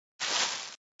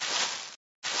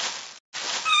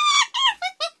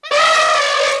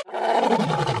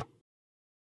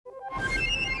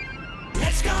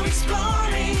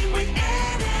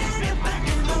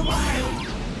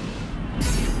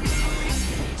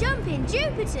in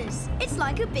Jupiter's. It's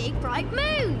like a big, bright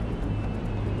moon.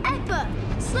 Peppa,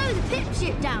 slow the Pip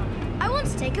ship down. I want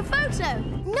to take a photo.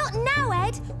 Not now,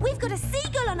 Ed. We've got a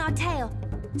seagull on our tail.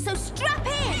 So strap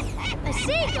in. A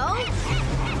seagull?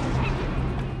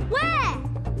 Where?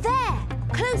 There,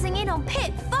 closing in on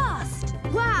Pip fast.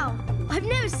 Wow, I've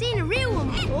never seen a real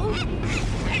one before.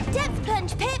 Depth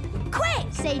plunge, Pip,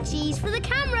 quick. Say cheese for the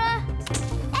camera.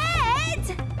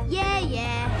 Ed!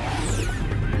 Yeah.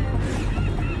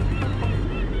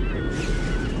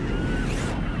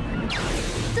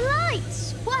 The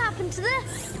lights! What happened to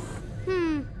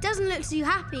the... doesn't look too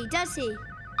happy, does he?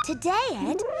 Today,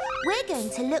 Ed, we're going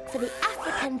to look for the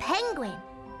African penguin.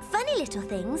 Funny little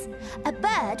things. A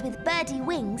bird with birdie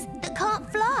wings that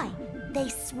can't fly. They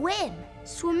swim.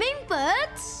 Swimming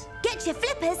birds? Get your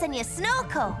flippers and your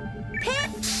snorkel.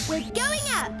 Pip, we're going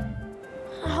up.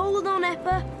 Hold on,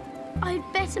 Peppa. I'd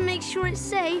better make sure it's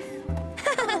safe.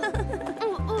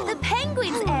 The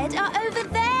penguins, Ed, are over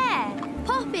there.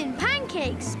 Poppin'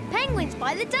 pancakes. Penguins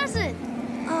by the dozen.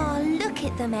 Oh, look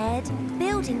at them, Ed.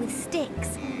 Building with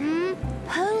sticks.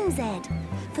 Homes, Ed,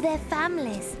 for their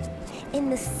families. In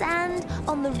the sand,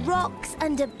 on the rocks,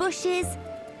 under bushes.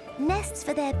 Nests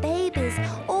for their babies,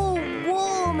 all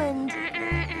warm and...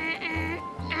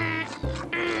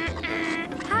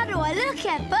 How do I look,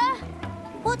 Peppa?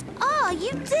 What are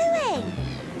you doing?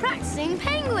 Practicing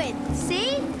penguin,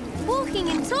 see? Walking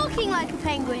and talking like a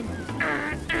penguin.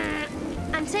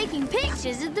 And taking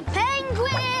pictures of the penguins!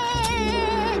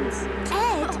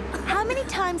 Ed, how many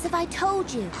times have I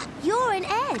told you? You're an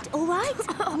Ed, all right?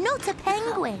 Not a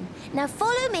penguin. Now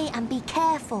follow me and be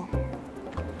careful.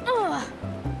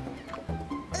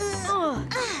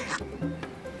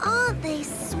 Aren't they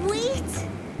sweet?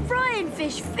 Frying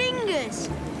fish fingers.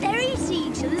 They're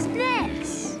eating each other's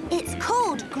necks. It's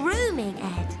called grooming,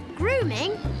 Ed.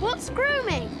 Grooming? What's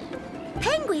grooming?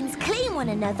 Penguins clean one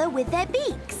another with their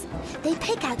beaks. They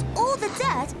pick out all the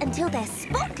dirt until they're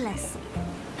spotless.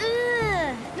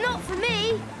 Ugh, not for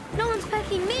me. No one's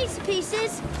pecking me to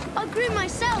pieces. I'll groom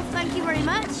myself, thank you very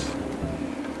much.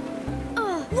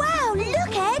 Wow,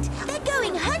 look, Ed! They're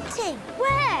going hunting.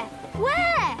 Where?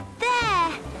 Where?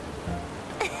 There.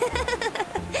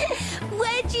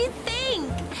 Where'd you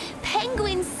think?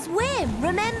 Penguins swim,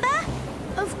 remember?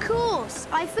 Of course,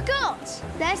 I forgot.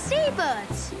 They're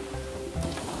seabirds.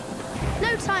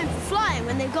 No time for flying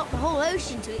when they've got the whole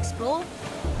ocean to explore.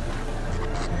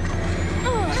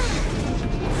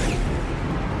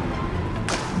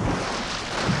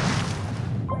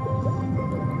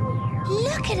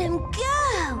 Look at them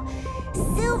go!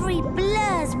 Silvery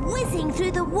blurs whizzing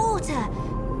through the water,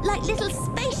 like little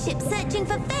spaceships searching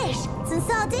for fish and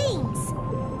sardines.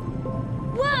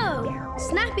 Whoa!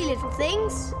 Snappy little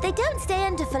things. They don't stay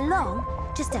under for long,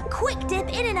 just a quick dip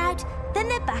in and out, then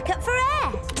they're back up for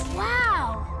air.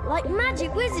 Wow! Like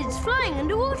magic wizards flying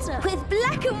underwater. With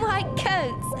black and white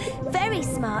coats. Very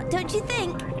smart, don't you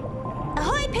think?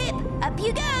 Ahoy, Pip! Up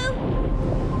you go!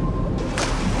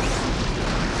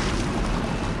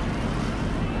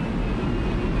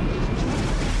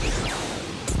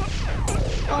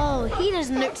 Oh, he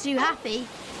doesn't look too happy.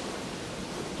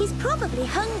 He's probably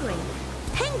hungry.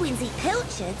 Penguins eat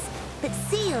pilchards, but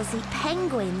seals eat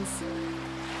penguins.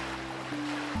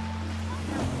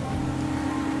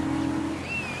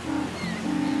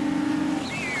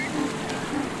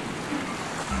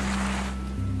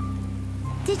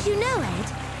 Did you know, Ed?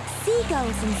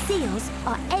 Seagulls and seals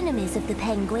are enemies of the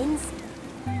penguins.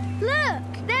 Look,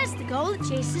 there's the gull that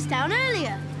chased us down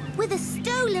earlier. With a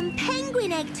stolen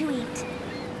penguin egg to eat.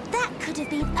 That could have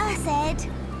been us, Ed.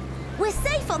 We're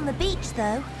safe on the beach,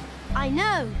 though. I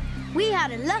know. We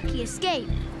had a lucky escape.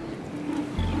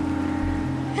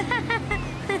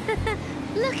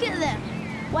 Look at them.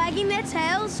 Wagging their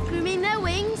tails, grooming their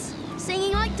wings,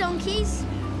 singing like donkeys.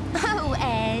 Oh,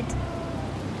 Ed.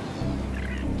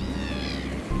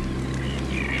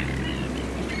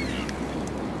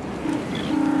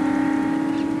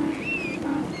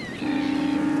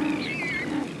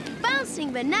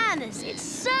 Bouncing bananas. It's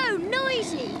so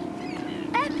noisy.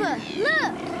 Peppa,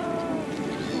 look.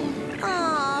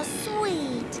 Aw,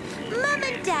 sweet. Mum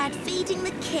and Dad feeding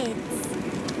the kids.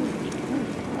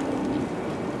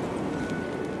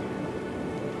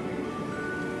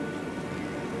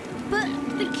 But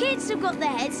the kids have got their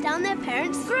heads down their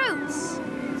parents' throats.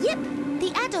 Yep,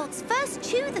 the adults first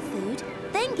chew the food,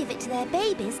 then give it to their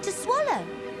babies to swallow.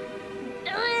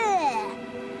 Ugh.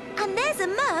 And there's a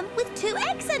mum with 2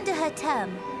 eggs under her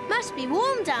tongue. Must be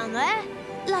warm down there.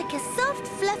 Like a soft,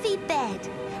 fluffy bed.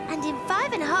 And in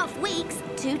 5.5 weeks,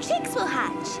 2 chicks will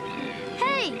hatch.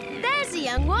 Hey, there's a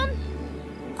young one.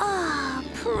 Ah,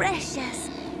 precious.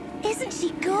 Isn't she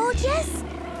gorgeous?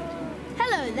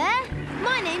 Hello there.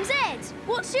 My name's Ed.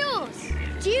 What's yours?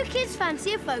 Do you kids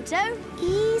fancy a photo?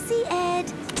 Easy, Ed.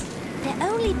 They're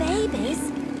only babies.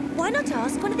 Why not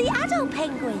ask one of the adult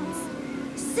penguins?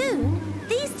 Soon,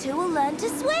 these two will learn to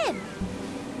swim.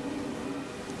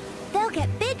 They'll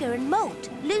get bigger and molt,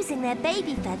 losing their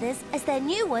baby feathers as their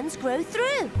new ones grow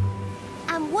through.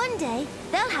 And one day,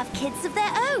 they'll have kids of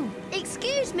their own.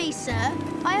 Excuse me, sir.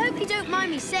 I hope you don't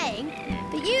mind me saying,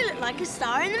 but you look like a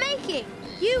star in the making.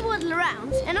 You waddle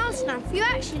around and I'll snap a few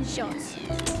action shots.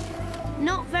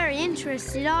 Not very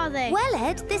interested, are they? Well,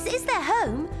 Ed, this is their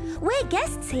home. We're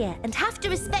guests here and have to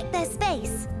respect their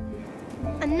space.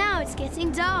 And now it's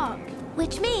getting dark.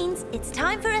 Which means it's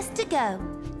time for us to go.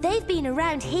 They've been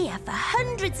around here for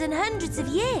hundreds and hundreds of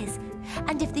years.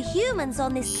 And if the humans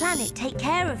on this planet take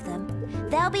care of them,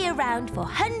 they'll be around for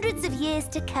hundreds of years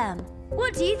to come.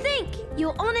 What do you think?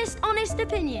 Your honest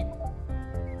opinion.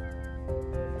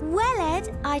 Well,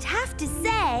 Ed, I'd have to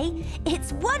say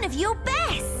it's one of your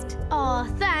best. Aw,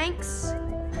 thanks.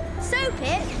 So,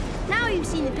 Pip, now you've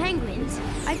seen the penguins,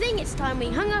 I think it's time we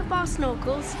hung up our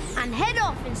snorkels and head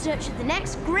off in search of the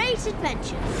next great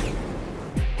adventure.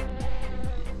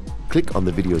 Click on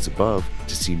the videos above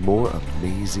to see more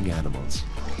amazing animals.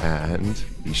 And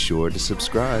be sure to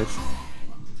subscribe.